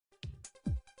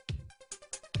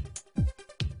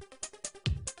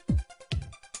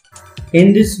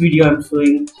In this video, I'm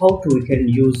showing how we can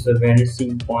use the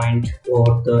vanishing point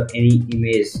or the any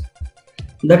image.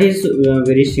 That is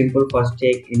very simple. First,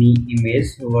 take any image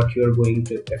what you are going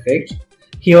to affect.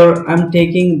 Here, I'm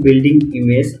taking building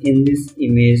image. In this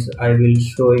image, I will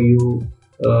show you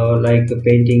like a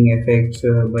painting effect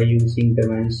by using the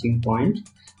vanishing point.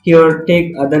 Here,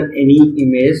 take other any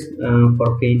image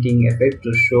for painting effect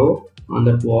to show on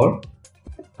that wall.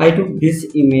 I took this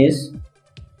image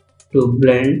to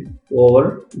blend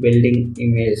over building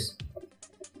image.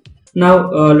 Now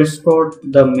let's start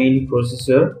the main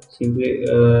processor. Simply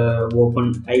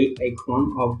open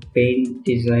icon of paint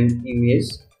design image.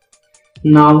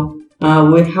 Now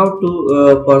we have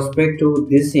to perspective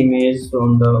this image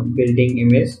on the building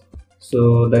image.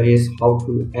 So that is how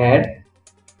to add.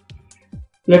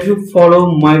 Let you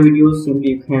follow my video.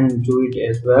 Simply you can do it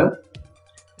as well.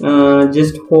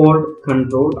 Just hold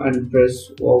Ctrl and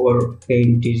press over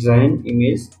paint design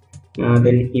image.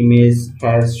 Then image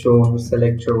has shown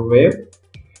selector wave.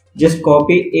 Just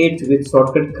copy it with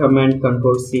shortcut command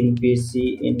Ctrl C in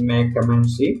PC in Mac command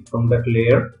C from that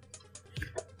layer.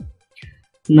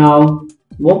 Now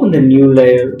open the new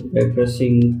layer by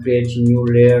pressing create new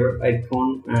layer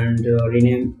icon and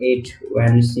rename it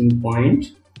vanishing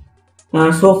point.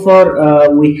 So far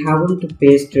we haven't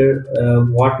pasted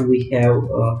what we have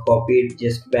copied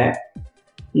just back.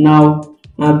 Now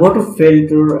go to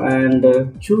filter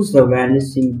and choose the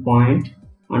vanishing point,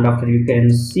 and after you can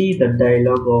see the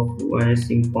dialog of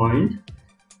vanishing point.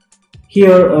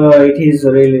 Here it is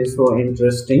really so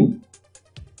interesting.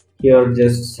 Here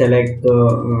just select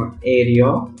the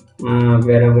area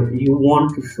wherever you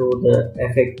want to show the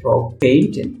effect of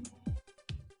painting.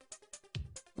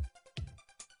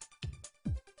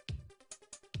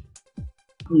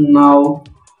 Now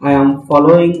I am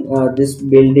following this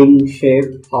building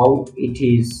shape how it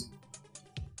is.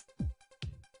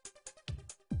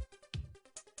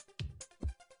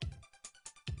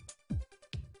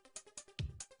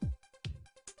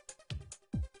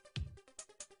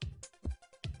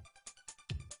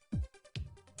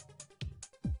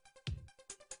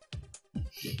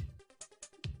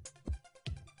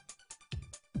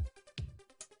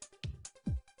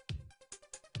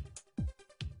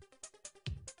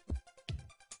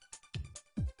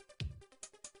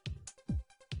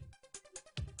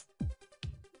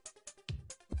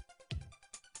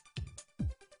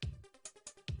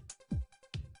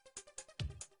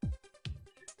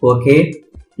 Okay,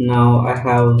 now I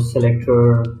have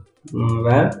selector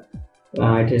web.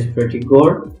 It is pretty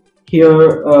good.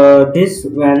 Here this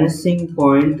vanishing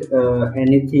point,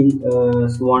 anything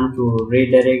want to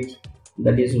redirect,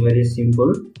 that is very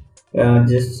simple.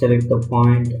 Just select the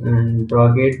point and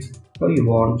drag it how you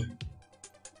want.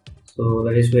 So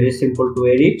that is very simple to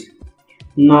edit.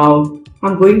 Now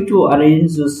I'm going to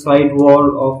arrange the side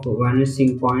wall of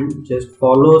vanishing point. Just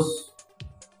follows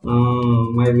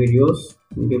my videos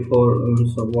before,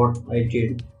 so what I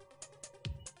did.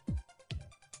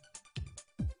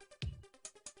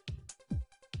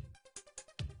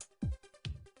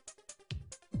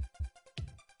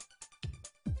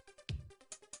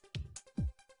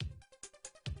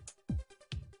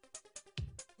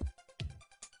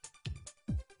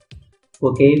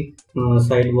 Okay,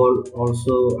 side wall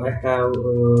also I have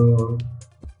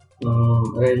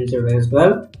arranged as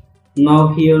well.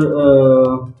 Now here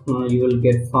you will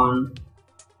get fun.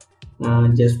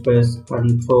 Just press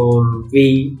Ctrl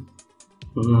V.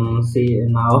 See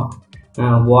now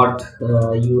what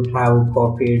you have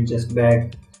copied just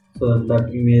back, so that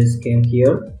image came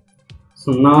here.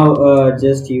 So now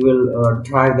just you will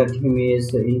drag that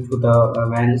image into the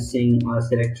vanishing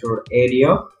selector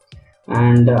area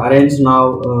and arrange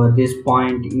now this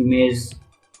point image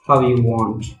how you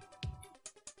want.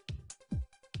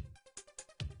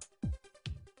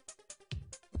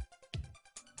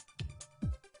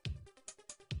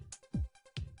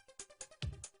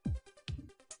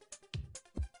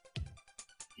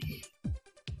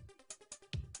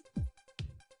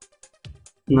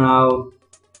 Now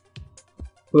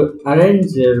we'll arrange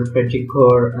the pretty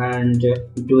core and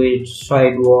do it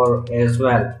side wall as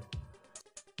well.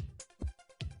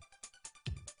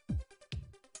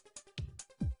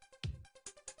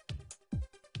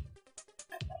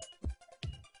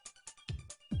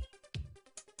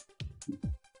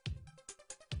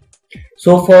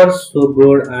 So far so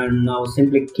good, and now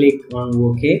simply click on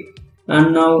OK.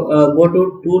 And now go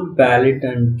to tool palette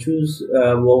and choose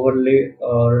overlay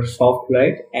or soft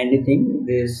light, anything,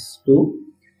 these two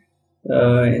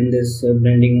in this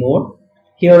blending mode.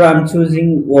 Here I'm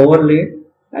choosing overlay.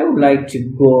 I would like to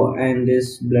go and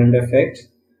this blend effect.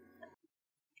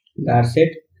 That's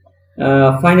it.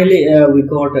 Finally, we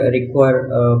got a require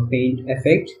paint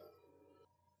effect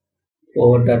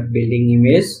over that building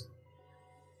image.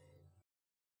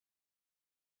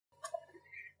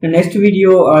 The next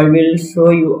video I will show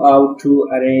you how to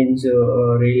arrange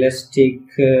realistic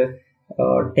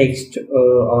text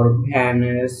or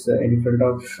banners in front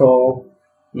of shop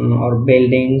or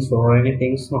buildings or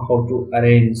anything, so how to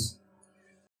arrange.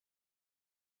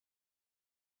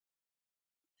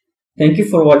 Thank you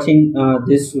for watching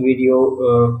this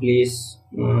video. Please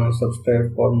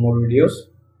subscribe for more videos.